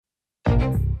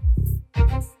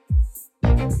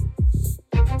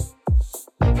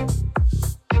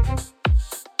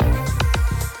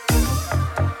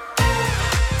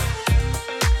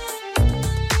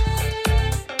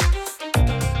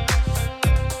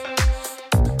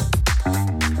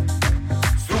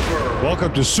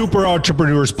Welcome to Super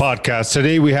Entrepreneurs Podcast.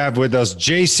 Today we have with us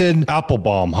Jason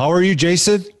Applebaum. How are you,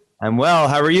 Jason? I'm well.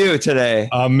 How are you today?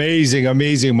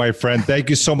 Amazing, my friend. Thank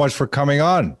you so much for coming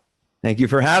on. Thank you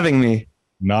for having me.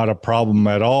 Not a problem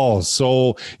at all.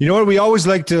 So, you know what? We always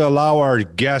like to allow our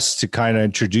guests to kind of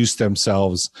introduce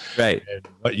themselves. Right. And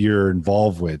what you're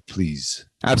involved with, please.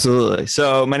 Absolutely.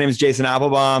 So my name is Jason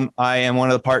Applebaum. I am one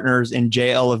of the partners in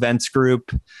JL Events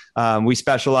Group. We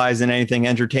specialize in anything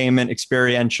entertainment,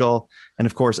 experiential, and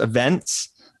of course, events.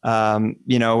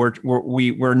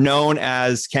 We're known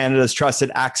as Canada's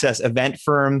trusted access event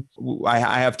firm. I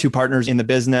have two partners in the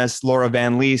business, Laura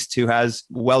Van Leest, who has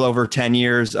well over 10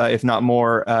 years, if not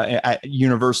more, at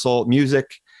Universal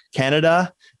Music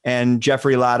Canada, and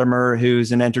Jeffrey Latimer,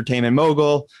 who's an entertainment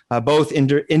mogul, both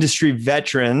industry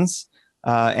veterans.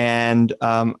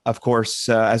 Of course,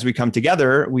 as we come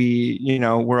together,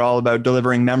 we're all about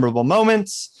delivering memorable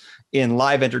moments in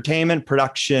live entertainment,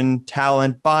 production,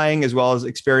 talent, buying, as well as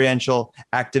experiential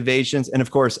activations, and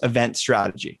of course, event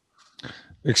strategy.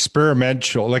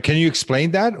 Experiential. Like, can you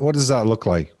explain that? What does that look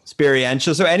like?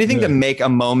 Experiential. So anything to make a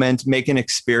moment, make an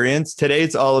experience. Today,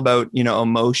 it's all about,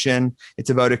 emotion. It's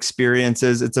about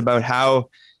experiences. It's about how,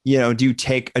 do you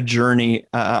take a journey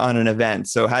on an event?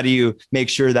 So how do you make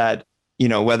sure that,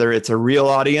 whether it's a real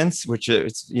audience, which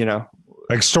is,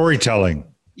 like storytelling.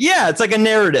 Yeah, it's like a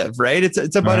narrative, right?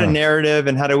 It's about a narrative,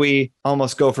 and how do we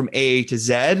almost go from A to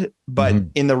Z, but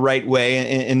in the right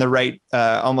way, in the right,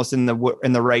 almost in the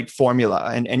right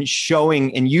formula, and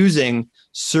showing and using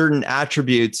certain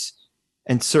attributes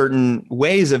and certain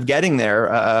ways of getting there,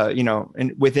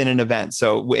 within an event.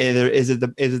 So is it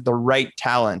the right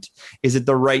talent? Is it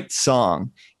the right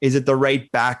song? Is it the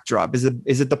right backdrop? Is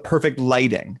it the perfect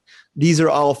lighting? These are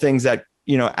all things that,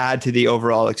 add to the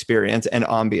overall experience and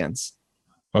ambience.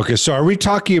 Okay. So are we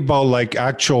talking about like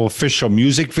actual official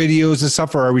music videos and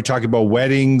stuff, or are we talking about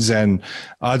weddings and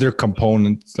other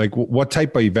components? Like what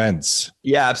type of events?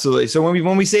 Yeah, absolutely. So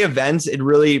when we say events, it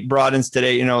really broadens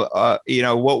today,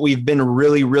 what we've been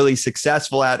really, really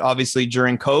successful at, obviously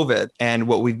during COVID, and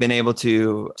what we've been able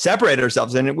to separate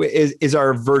ourselves in is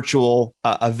our virtual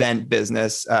event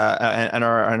business and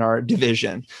our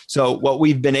division. So what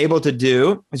we've been able to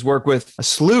do is work with a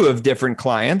slew of different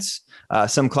clients.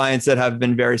 Some clients that have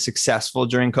been very successful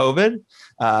during COVID.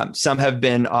 Some have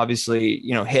been obviously,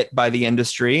 hit by the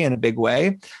industry in a big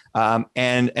way.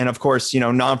 And of course,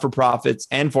 non-for-profits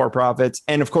and for-profits,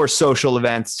 and of course, social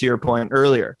events, to your point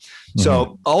earlier. Mm-hmm.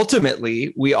 So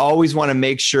ultimately, we always want to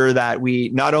make sure that we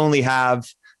not only have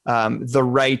the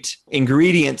right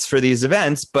ingredients for these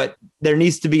events, but there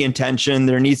needs to be intention,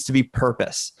 there needs to be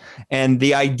purpose. And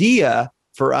the idea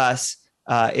for us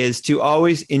is to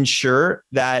always ensure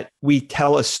that we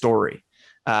tell a story,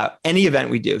 any event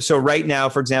we do. So right now,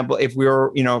 for example, if we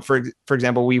were, for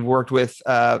example, we've worked with,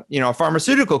 a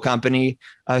pharmaceutical company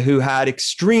who had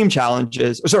extreme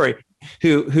challenges,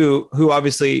 who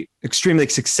obviously extremely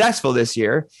successful this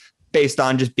year based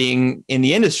on just being in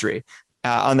the industry.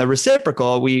 On the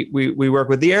reciprocal, we work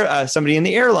with somebody in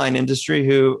the airline industry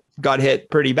who got hit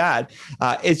pretty bad.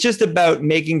 It's just about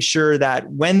making sure that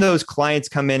when those clients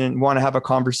come in and want to have a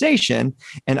conversation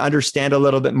and understand a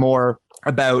little bit more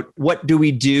about what do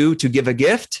we do to give a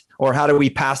gift, or how do we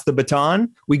pass the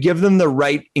baton, we give them the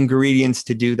right ingredients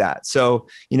to do that. So,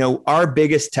 our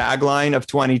biggest tagline of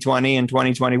 2020 and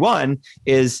 2021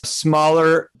 is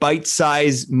smaller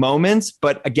bite-sized moments,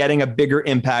 but getting a bigger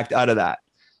impact out of that.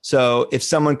 So if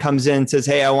someone comes in and says,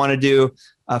 hey, I want to do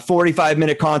a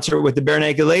 45-minute concert with the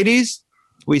Barenaked Ladies,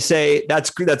 we say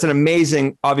that's an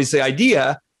amazing, obviously,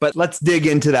 idea, but let's dig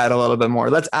into that a little bit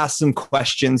more. Let's ask some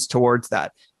questions towards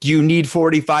that. Do you need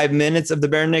 45 minutes of the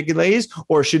Barenaked Ladies,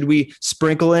 or should we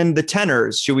sprinkle in the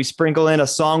tenors? Should we sprinkle in a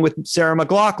song with Sarah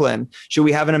McLachlan? Should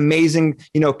we have an amazing,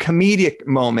 comedic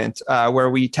moment where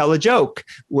we tell a joke?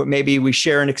 Maybe we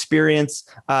share an experience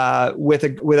with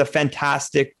a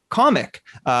fantastic comic.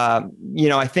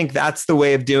 I think that's the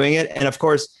way of doing it. And of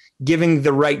course, giving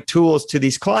the right tools to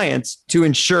these clients to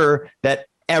ensure that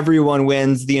everyone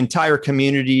wins, the entire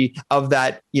community of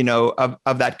that,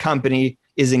 of that company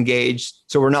is engaged.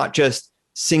 So we're not just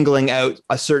singling out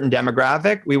a certain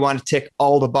demographic. We want to tick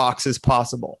all the boxes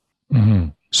possible. Mm-hmm.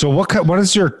 So what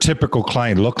does your typical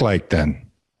client look like then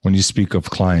when you speak of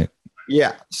client?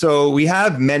 Yeah. So we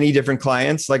have many different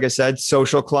clients, like I said,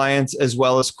 social clients, as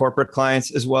well as corporate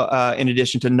clients, as well, in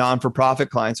addition to non-for-profit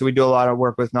clients. So we do a lot of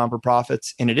work with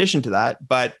non-for-profits in addition to that.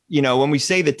 But, when we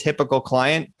say the typical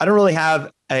client, I don't really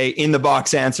have a in the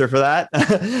box answer for that.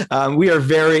 We are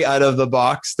very out of the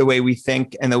box, the way we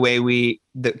think and the way we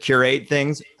curate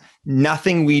things.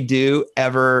 Nothing we do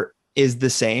ever is the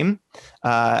same.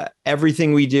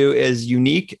 Everything we do is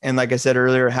unique. And like I said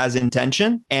earlier, has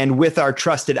intention. And with our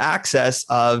trusted access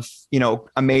of,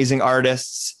 amazing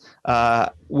artists,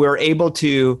 we're able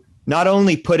to not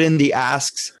only put in the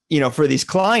asks, for these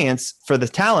clients, for the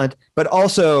talent, but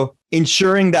also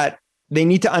ensuring that they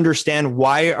need to understand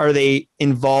why are they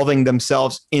involving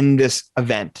themselves in this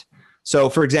event. So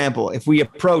for example, if we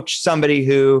approach somebody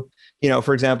who,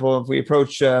 for example, if we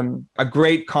approach a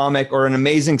great comic or an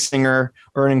amazing singer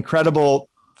or an incredible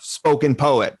spoken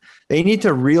poet, they need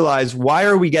to realize, why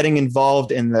are we getting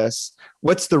involved in this?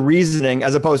 What's the reasoning,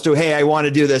 as opposed to, hey, I want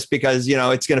to do this because,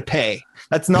 it's going to pay.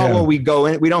 That's not what we go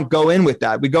in. We don't go in with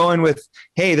that. We go in with,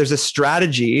 hey, there's a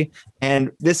strategy,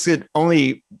 and this could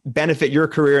only benefit your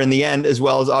career in the end, as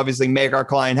well as obviously make our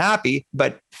client happy,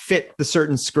 but fit the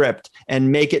certain script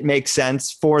and make it make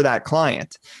sense for that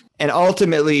client. And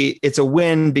ultimately, it's a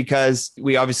win because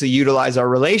we obviously utilize our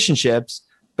relationships,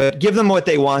 but give them what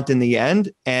they want in the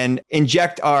end and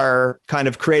inject our kind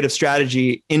of creative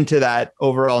strategy into that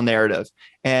overall narrative.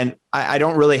 And I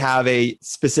don't really have a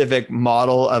specific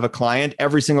model of a client.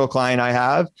 Every single client I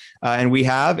have and we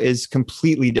have is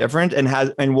completely different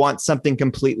and wants something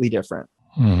completely different,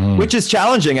 which is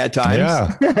challenging at times.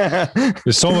 Yeah.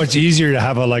 It's so much easier to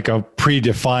have a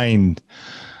predefined.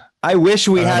 I wish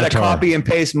we had a copy and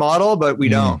paste model, but we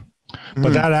don't.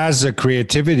 But that adds a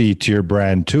creativity to your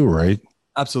brand too, right?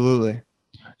 Absolutely.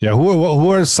 Yeah. Who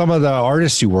are some of the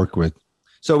artists you work with?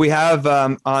 So we have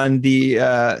on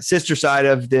the sister side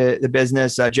of the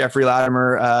business, Jeffrey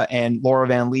Latimer and Laura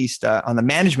Van Leest on the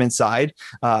management side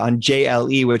on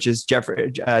JLE, which is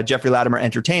Jeffrey Latimer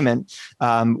Entertainment.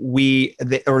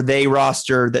 They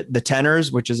roster the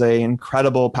Tenors, which is an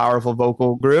incredible, powerful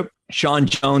vocal group. Sean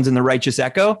Jones and the Righteous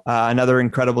Echo, another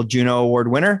incredible Juno Award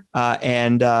winner,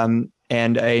 and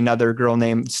another girl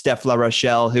named Steph La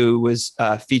Rochelle, who was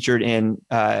featured in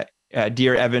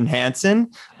Dear Evan Hansen,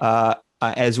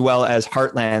 as well as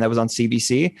Heartland, that was on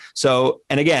CBC. So,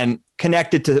 and again,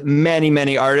 connected to many,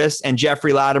 many artists, and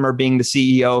Jeffrey Latimer being the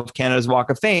CEO of Canada's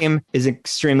Walk of Fame is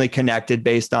extremely connected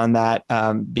based on that,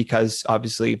 because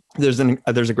obviously there's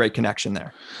a great connection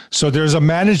there. So there's a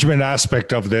management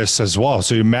aspect of this as well.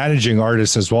 So you're managing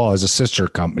artists as well as a sister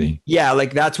company. Yeah,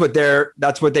 that's what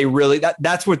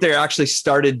they actually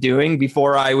started doing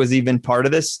before I was even part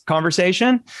of this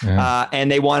conversation. Yeah.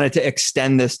 And they wanted to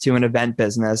extend this to an event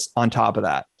business on top of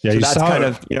that. Yeah, so that's kind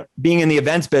of, being in the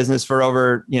events business for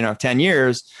over, 10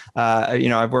 years,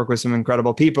 I've worked with some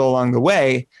incredible people along the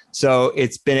way. So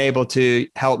it's been able to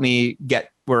help me get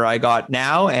where I got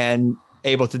now and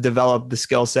able to develop the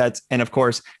skill sets and of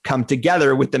course, come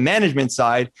together with the management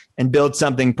side and build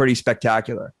something pretty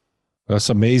spectacular. That's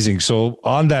amazing. So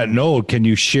on that note, can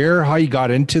you share how you got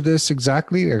into this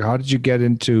exactly? Like, how did you get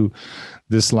into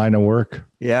this line of work?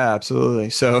 Yeah, absolutely.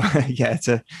 So yeah, it's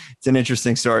an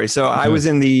interesting story. So I was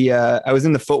in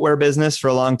the footwear business for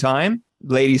a long time,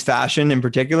 ladies fashion in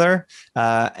particular.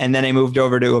 And then I moved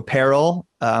over to apparel.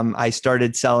 I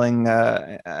started selling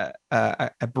a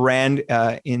brand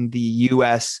in the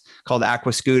US called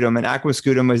Aquascutum, and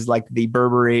Aquascutum is like the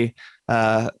Burberry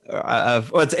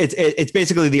it's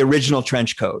basically the original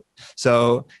trench coat.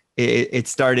 So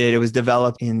it was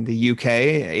developed in the UK,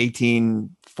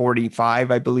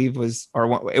 1845, I believe it was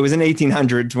in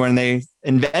 1800s when they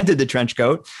invented the trench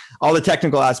coat, all the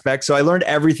technical aspects. So I learned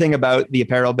everything about the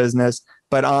apparel business,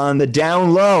 but on the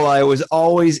down low, I was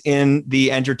always in the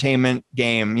entertainment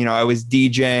game. I was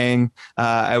DJing.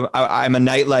 I'm a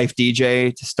nightlife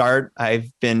DJ to start.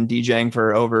 I've been DJing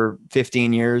for over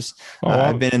 15 years.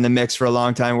 I've been in the mix for a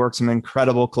long time, worked some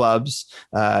incredible clubs.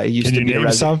 Can you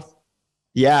name some?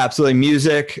 Yeah, absolutely.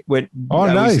 Music.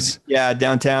 Nice.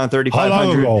 Downtown, 3,500 How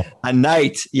long ago? A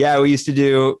night. Yeah, we used to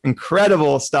do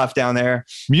incredible stuff down there.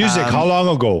 Music. How long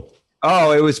ago?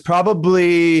 Oh, it was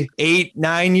probably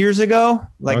 8-9 years ago.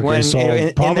 In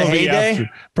the heyday.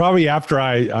 Probably after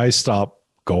I stopped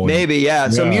going. Maybe, yeah.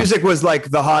 So music was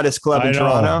like the hottest club in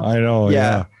Toronto. I know.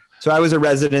 Yeah. So I was a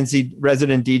resident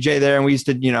DJ there, and we used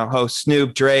to, host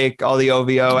Snoop, Drake, all the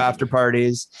OVO after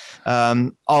parties,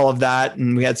 all of that.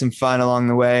 And we had some fun along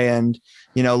the way and,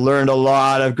 learned a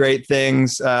lot of great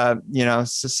things,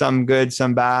 some good,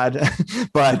 some bad,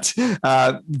 but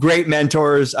great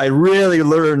mentors. I really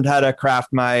learned how to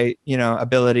craft my,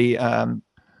 ability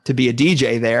to be a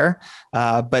DJ there.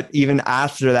 But even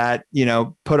after that,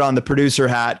 put on the producer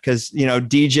hat because,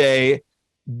 DJ,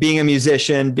 being a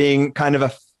musician, being kind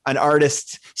of an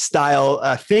artist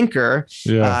style thinker,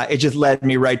 it just led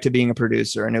me right to being a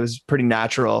producer. And it was pretty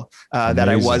natural that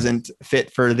I wasn't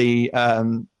fit for the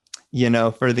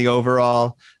for the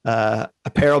overall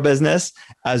apparel business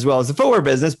as well as the footwear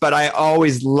business. But I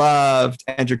always loved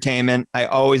entertainment. I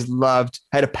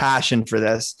had a passion for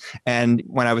this. And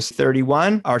when I was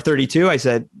 31 or 32, I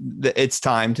said, it's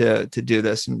time to do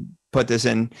this and put this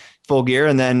in full gear.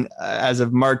 And then as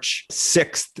of March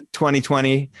 6th,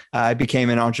 2020, I became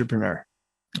an entrepreneur.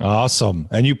 Awesome.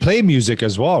 And you play music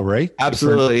as well, right?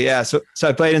 Absolutely. Yeah. So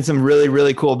I played in some really,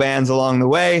 really cool bands along the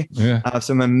way. Yeah.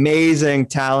 Some amazing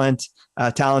talented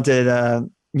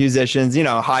musicians,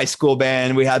 high school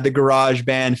band. We had the garage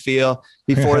band feel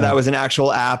before that was an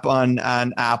actual app on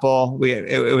Apple.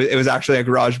 It was actually a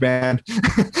garage band.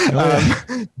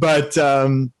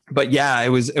 But yeah, it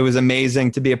was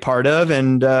amazing to be a part of,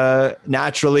 and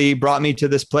naturally brought me to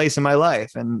this place in my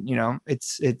life. And,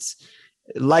 it's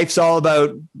life's all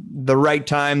about the right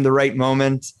time, the right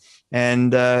moment.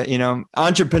 And,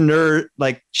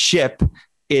 entrepreneurship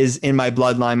is in my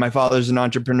bloodline. My father's an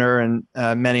entrepreneur, and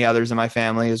many others in my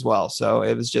family as well. So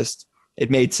it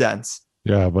made sense.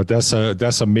 Yeah, but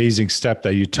that's amazing step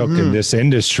that you took in this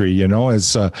industry.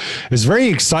 It's very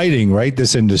exciting, right?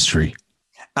 This industry.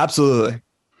 Absolutely.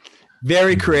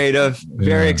 Very creative,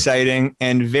 very exciting,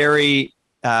 and very,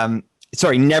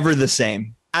 never the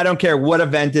same. I don't care what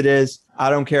event it is. I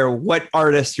don't care what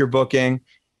artist you're booking.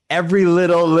 Every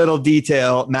little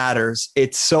detail matters.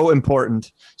 It's so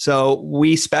important. So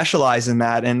we specialize in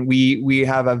that, and we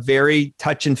have a very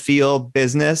touch and feel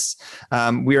business.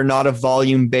 We are not a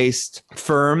volume-based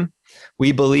firm.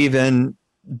 We believe in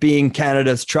being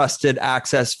Canada's trusted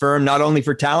access firm, not only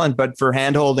for talent, but for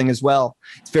handholding as well.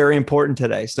 It's very important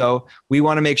today. So we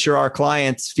want to make sure our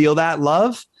clients feel that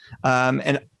love,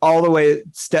 and all the way,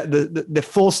 the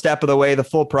full step of the way, the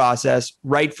full process,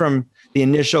 right from the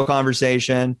initial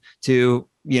conversation to,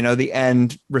 the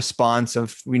end response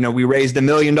of, we raised $1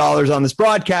 million on this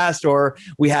broadcast, or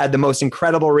we had the most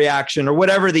incredible reaction, or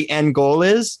whatever the end goal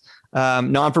is,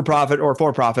 non-for-profit or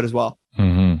for-profit as well.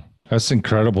 Mm-hmm. That's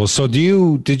incredible. So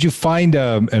did you find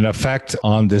an effect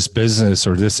on this business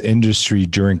or this industry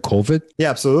during COVID? Yeah,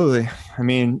 absolutely. I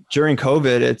mean, during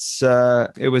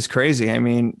COVID, it was crazy. I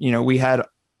mean, we had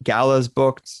galas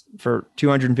booked for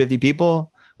 250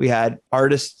 people. We had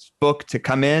artists booked to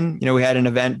come in. We had an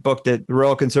event booked at the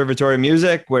Royal Conservatory of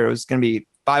Music where it was going to be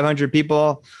 500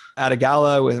 people at a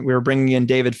gala. We were bringing in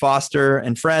David Foster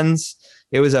and friends.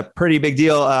 It was a pretty big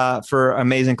deal for an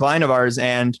amazing client of ours.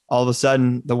 And all of a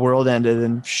sudden the world ended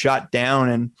and shut down.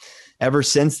 And ever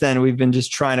since then, we've been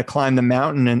just trying to climb the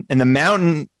mountain, and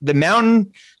the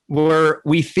mountain where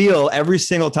we feel every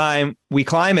single time we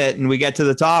climb it and we get to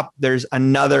the top, there's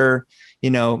another,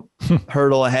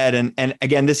 hurdle ahead. And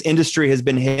again, this industry has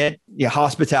been hit.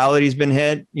 Hospitality has been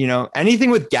hit, anything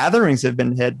with gatherings have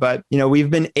been hit, but, we've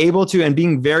been able to, and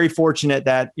being very fortunate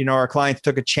that, our clients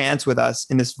took a chance with us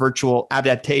in this virtual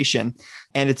adaptation.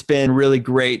 And it's been really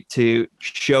great to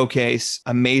showcase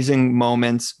amazing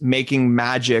moments, making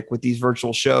magic with these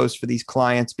virtual shows for these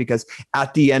clients, because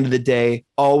at the end of the day,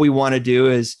 all we want to do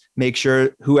is make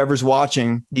sure whoever's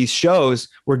watching these shows,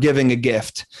 we're giving a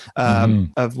gift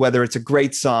of whether it's a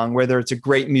great song, whether it's a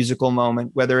great musical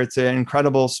moment, whether it's an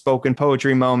incredible spoken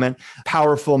poetry moment,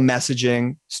 powerful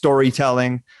messaging,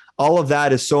 storytelling. All of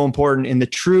that is so important in the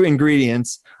true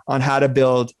ingredients on how to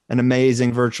build an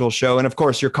amazing virtual show. And of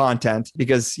course, your content,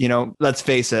 because, let's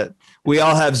face it, we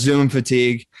all have Zoom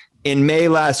fatigue. In May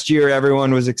last year,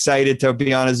 everyone was excited to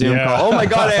be on a Zoom call. Oh my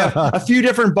God, I have a few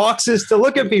different boxes to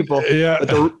look at people.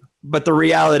 Yeah. But the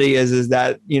reality is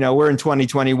that, we're in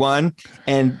 2021,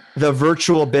 and the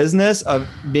virtual business of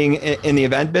being in the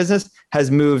event business has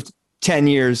moved 10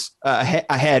 years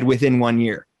ahead within 1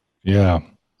 year. Yeah.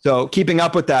 So keeping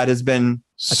up with that has been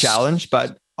a challenge,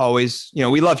 but always,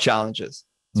 we love challenges.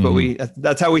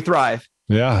 That's how we thrive.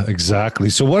 Yeah, exactly.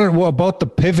 So what about the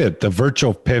pivot, the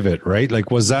virtual pivot, right?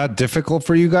 Like, was that difficult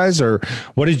for you guys, or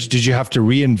what did you have to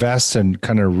reinvest and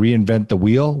kind of reinvent the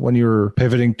wheel when you were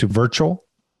pivoting to virtual?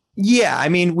 Yeah, I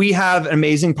mean, we have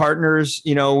amazing partners.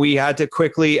 We had to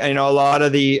quickly, a lot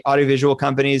of the audiovisual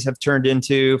companies have turned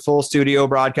into full studio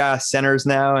broadcast centers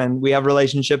now. And we have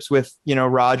relationships with,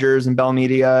 Rogers and Bell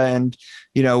Media and,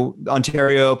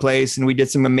 Ontario Place. And we did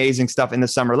some amazing stuff in the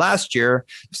summer last year.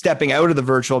 Stepping out of the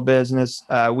virtual business,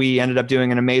 we ended up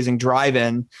doing an amazing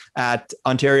drive-in at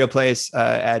Ontario Place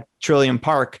at Trillium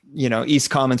Park, East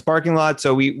Commons parking lot.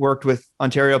 So we worked with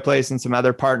Ontario Place and some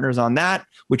other partners on that,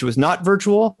 which was not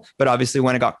virtual. But obviously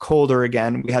when it got colder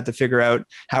again, we had to figure out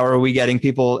how are we getting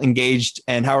people engaged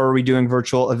and how are we doing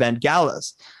virtual event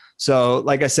galas. So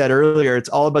like I said earlier, it's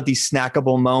all about these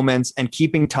snackable moments and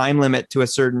keeping time limit to a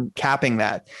certain, capping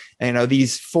that. And,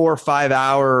 these 4 or 5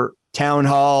 hour town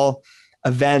hall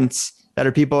events,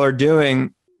 that people are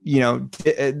doing,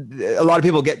 a lot of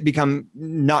people become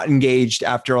not engaged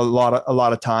after a lot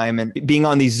of time, and being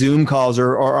on these Zoom calls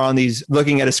or on these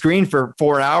looking at a screen for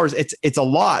 4 hours, it's a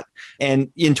lot.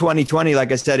 And in 2020,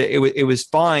 like I said, it was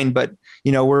fine, but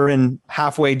we're in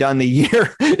halfway done the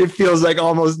year. It feels like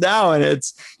almost now, and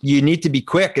you need to be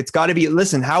quick. It's got to be,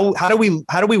 listen, how do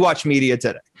we watch media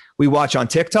today? We watch on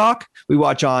TikTok, we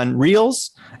watch on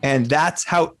Reels, and that's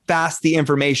how fast the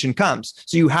information comes.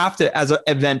 So you have to, as an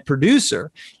event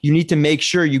producer, you need to make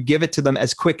sure you give it to them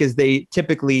as quick as they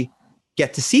typically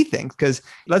get to see things. Because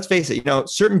let's face it,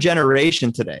 certain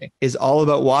generation today is all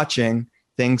about watching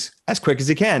things as quick as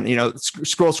you can.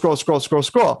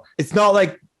 Scroll. It's not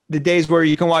like the days where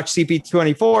you can watch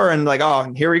CP24 and like,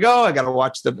 oh, here we go. I got to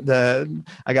watch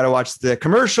the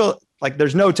commercial. Like,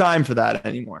 there's no time for that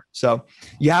anymore. So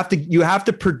you have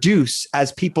to produce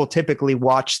as people typically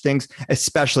watch things,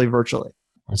 especially virtually.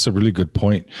 That's a really good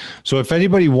point. So if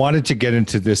anybody wanted to get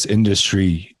into this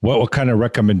industry, what kind of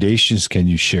recommendations can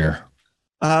you share?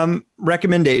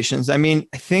 Recommendations. I mean,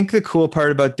 I think the cool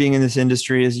part about being in this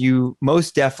industry is you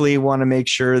most definitely want to make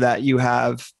sure that you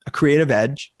have a creative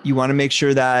edge. You want to make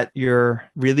sure that you're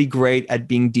really great at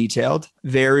being detailed,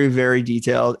 very, very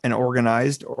detailed and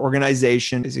organized.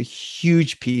 Organization is a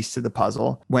huge piece to the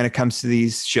puzzle when it comes to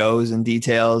these shows and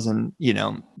details and,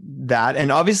 that,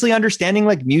 and obviously understanding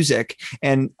like music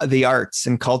and the arts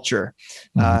and culture.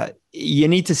 You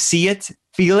need to see it,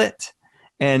 feel it,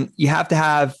 and you have to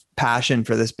have passion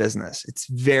for this business. It's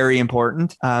very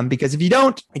important because if you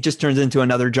don't, it just turns into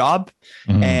another job.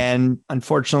 And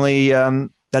unfortunately,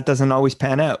 that doesn't always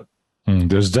pan out.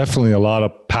 There's definitely a lot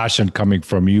of passion coming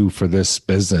from you for this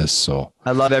business. So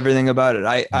I love everything about it.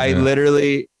 I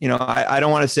literally, I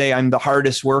don't want to say I'm the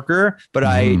hardest worker, but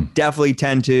I definitely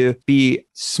tend to be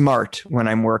smart when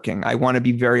I'm working. I want to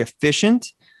be very efficient.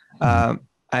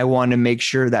 I want to make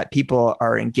sure that people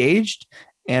are engaged,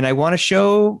 and I want to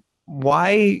show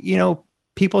why,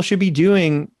 people should be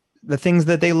doing the things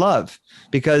that they love,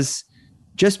 because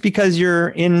just because you're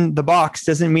in the box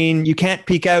doesn't mean you can't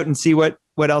peek out and see what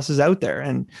else is out there.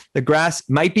 And the grass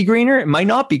might be greener, it might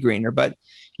not be greener, but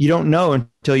you don't know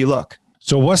until you look.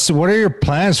 So what are your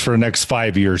plans for the next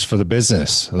 5 years for the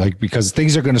business? Like, because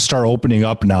things are going to start opening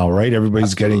up now, right?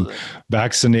 Everybody's getting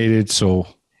vaccinated. So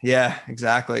yeah,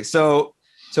 exactly. So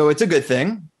it's a good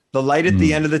thing. The light at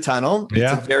the end of the tunnel.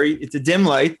 It's a dim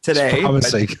light today. It's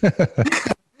promising.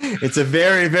 It's a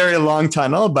very, very long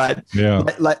tunnel, but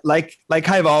like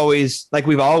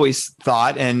we've always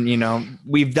thought, and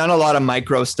we've done a lot of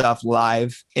micro stuff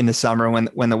live in the summer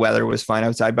when the weather was fine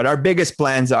outside. But our biggest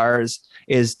plans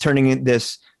is turning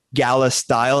this gala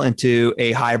style into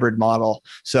a hybrid model.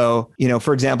 So,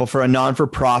 for example, for a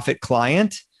non-for-profit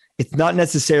client, it's not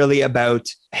necessarily about,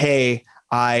 hey,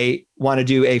 I want to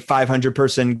do a 500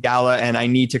 person gala and I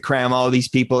need to cram all these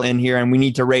people in here and we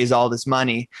need to raise all this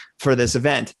money for this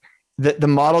event. The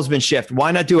model's been shifted.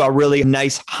 Why not do a really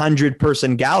nice 100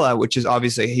 person gala, which is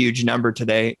obviously a huge number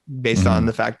today based on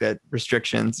the fact that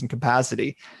restrictions and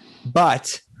capacity,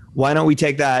 but why don't we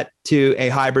take that to a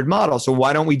hybrid model? So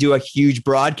why don't we do a huge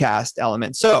broadcast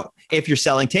element? So if you're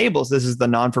selling tables, this is the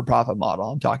non-for-profit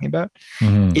model I'm talking about.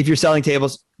 If you're selling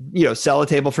tables, sell a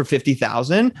table for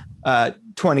 50,000,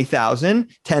 20,000,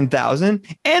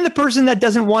 10,000. And the person that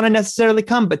doesn't want to necessarily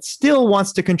come, but still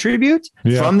wants to contribute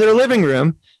from their living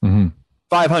room,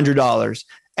 $500.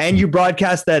 And you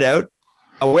broadcast that out.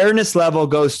 Awareness level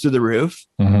goes through the roof.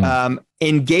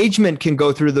 Engagement can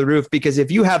go through the roof, because if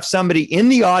you have somebody in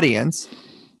the audience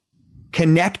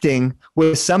connecting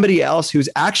with somebody else who's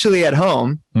actually at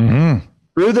home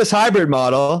through this hybrid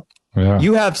model,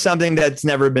 you have something that's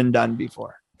never been done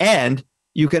before. And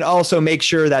you can also make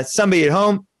sure that somebody at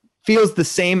home feels the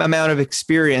same amount of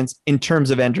experience in terms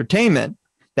of entertainment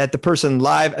that the person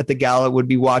live at the gala would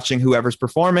be watching whoever's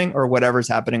performing or whatever's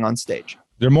happening on stage.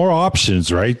 There are more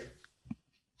options, right?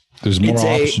 There's more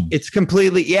options. It's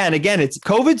completely, and again,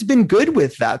 COVID's been good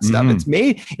with that stuff. It's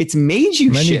made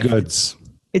you many shift. goods.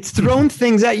 It's thrown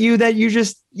things at you that you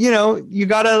just, you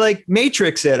gotta like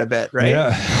matrix it a bit, right?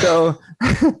 Yeah.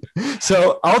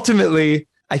 So ultimately,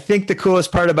 I think the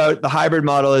coolest part about the hybrid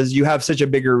model is you have such a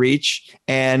bigger reach,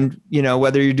 and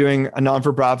whether you're doing a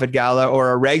non-for-profit gala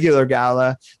or a regular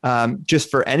gala,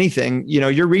 just for anything,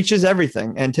 your reach is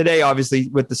everything. And today, obviously,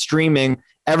 with the streaming,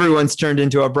 everyone's turned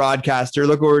into a broadcaster.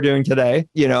 Look what we're doing today.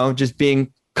 Just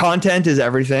being content is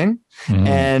everything,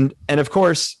 and of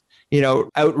course,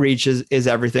 outreach is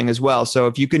everything as well. So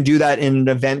if you can do that in an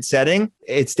event setting,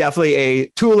 it's definitely a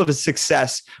tool of a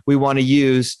success we want to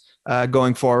use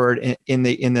going forward in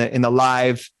the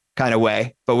live kind of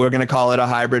way, but we're going to call it a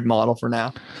hybrid model for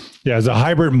now. Yeah, the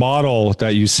hybrid model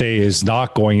that you say is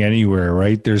not going anywhere,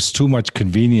 right? There's too much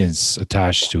convenience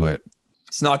attached to it.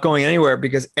 It's not going anywhere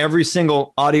because every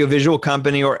single audiovisual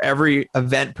company or every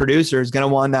event producer is going to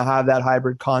want to have that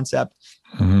hybrid concept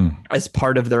as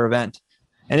part of their event.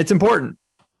 And it's important.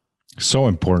 So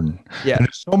important. Yeah. And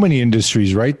there's so many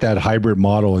industries, right? That hybrid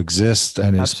model exists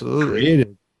and is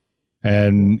created.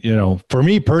 And, for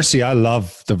me personally, I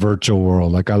love the virtual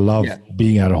world. Like I love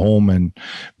being at home and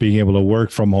being able to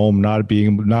work from home, not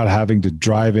having to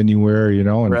drive anywhere,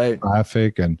 and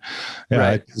traffic. And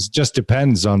it just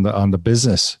depends on the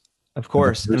business. Of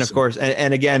course.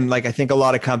 And again, like I think a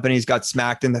lot of companies got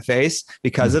smacked in the face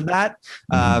because of that,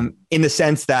 in the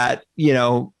sense that,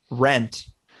 rent.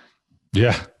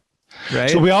 Yeah.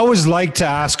 Right. So we always like to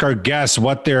ask our guests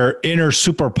what their inner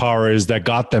superpower is that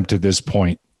got them to this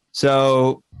point.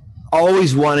 So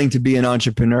always wanting to be an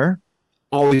entrepreneur,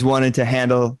 always wanted to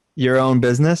handle your own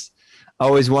business,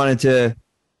 always wanted to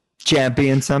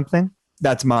champion something.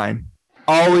 That's mine.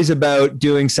 Always about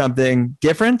doing something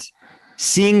different,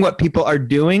 seeing what people are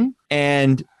doing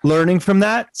and learning from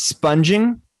that,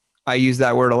 sponging. I use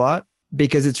that word a lot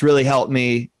because it's really helped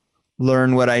me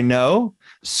learn what I know,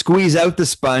 squeeze out the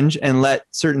sponge and let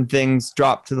certain things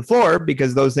drop to the floor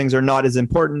because those things are not as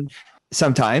important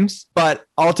sometimes, but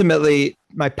ultimately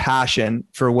my passion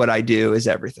for what I do is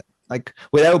everything. Like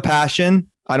without passion,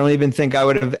 I don't even think I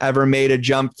would have ever made a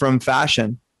jump from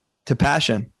fashion to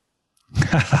passion.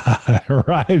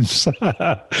 Right.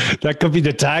 That could be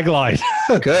the tagline.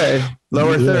 Good.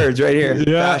 Lower thirds right here.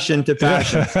 Yeah. Passion to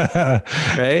passion.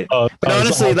 Right. But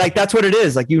honestly, like that's what it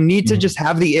is. Like you need to just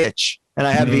have the itch. And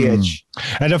I have the itch.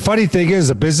 And the funny thing is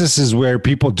the businesses where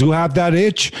people do have that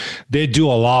itch, they do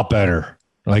a lot better.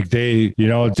 Like they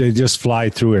just fly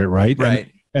through it, right?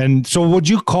 Right. And so would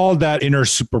you call that inner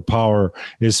superpower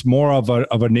is more of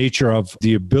a nature of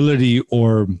the ability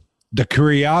or the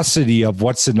curiosity of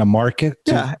what's in the market?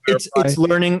 Yeah, it's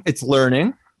learning. It's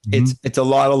learning. It's a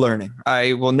lot of learning.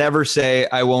 I will never say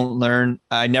I won't learn.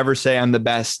 I never say I'm the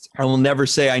best. I will never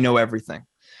say I know everything.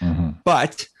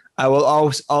 But I will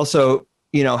also,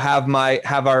 have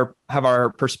our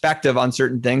perspective on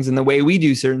certain things and the way we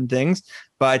do certain things.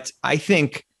 But I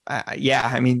think,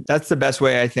 that's the best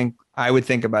way I think I would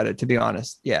think about it, to be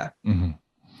honest. Yeah.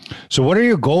 So what are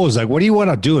your goals? Like, what do you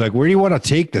want to do? Like, where do you want to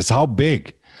take this? How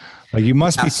big? Like you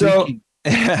must be thinking.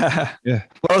 Yeah.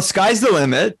 Well, sky's the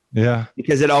limit. Yeah.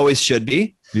 Because it always should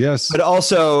be. Yes. But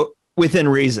also within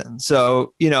reason.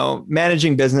 So,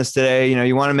 managing business today,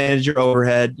 you want to manage your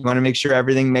overhead. You want to make sure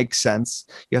everything makes sense.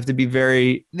 You have to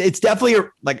be it's definitely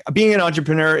like being an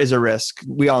entrepreneur is a risk.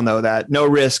 We all know that. No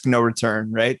risk, no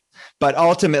return, right? But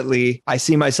ultimately, I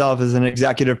see myself as an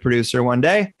executive producer one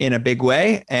day in a big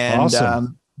way and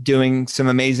awesome. Doing some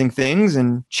amazing things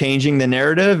and changing the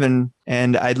narrative.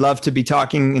 And I'd love to be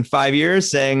talking in 5 years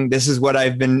saying, this is what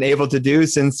I've been able to do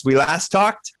since we last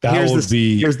talked. Here's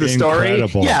the story.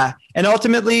 Yeah. And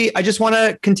ultimately, I just want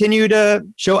to continue to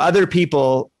show other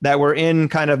people that were in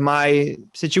kind of my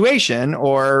situation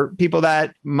or people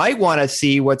that might want to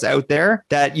see what's out there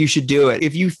that you should do it.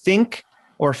 If you think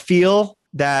or feel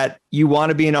that you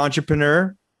want to be an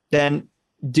entrepreneur, then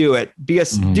do it. Do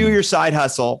your side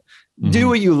hustle. Do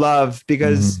what you love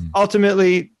because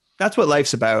ultimately that's what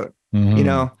life's about,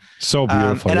 So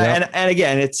beautiful. And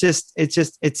again,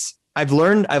 I've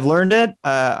learned it.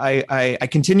 I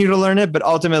continue to learn it, but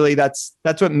ultimately that's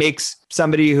what makes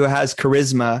somebody who has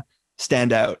charisma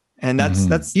stand out. And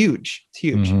that's huge. It's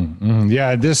huge.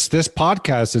 Yeah. This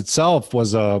podcast itself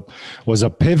was a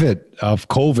pivot of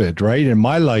COVID, right? In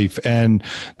my life. And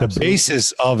the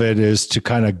basis of it is to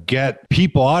kind of get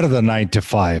people out of the 9 to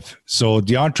 5. So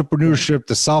the entrepreneurship,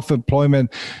 the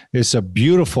self-employment is a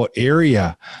beautiful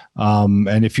area.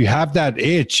 And if you have that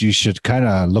itch, you should kind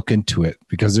of look into it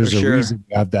because there's a reason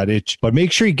you have that itch, but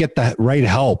make sure you get the right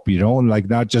help, and like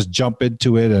not just jump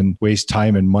into it and waste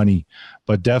time and money.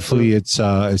 But definitely it's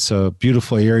a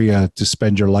beautiful area to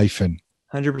spend your life in.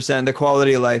 100%. The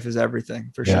quality of life is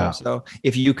everything for sure. So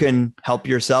if you can help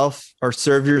yourself or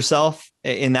serve yourself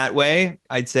in that way,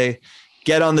 I'd say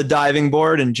get on the diving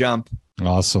board and jump.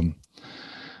 Awesome.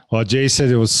 Well,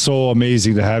 Jason, it was so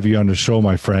amazing to have you on the show,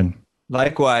 my friend.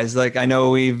 Likewise. Like I know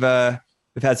we've had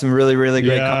some really, really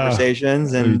great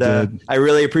conversations and I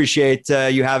really appreciate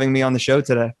you having me on the show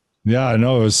today. Yeah, I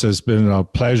know it's been a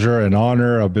pleasure and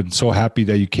honor. I've been so happy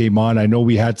that you came on. I know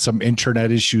we had some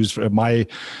internet issues in my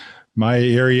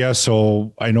area,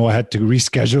 so I know I had to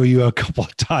reschedule you a couple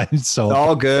of times. So it's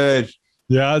all good.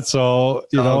 Yeah, so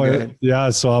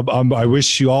I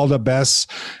wish you all the best.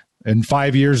 in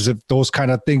 5 years, if those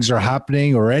kind of things are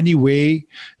happening or any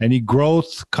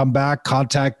growth, come back,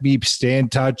 contact me, stay in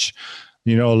touch.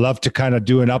 Love to kind of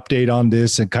do an update on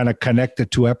this and kind of connect the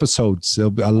two episodes. I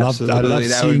love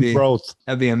seeing growth.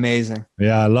 That'd be amazing.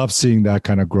 Yeah, I love seeing that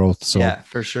kind of growth. So yeah,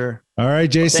 for sure. All right,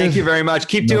 Jason. Thank you very much.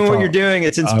 Keep doing what you're doing.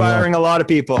 It's inspiring a lot of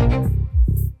people.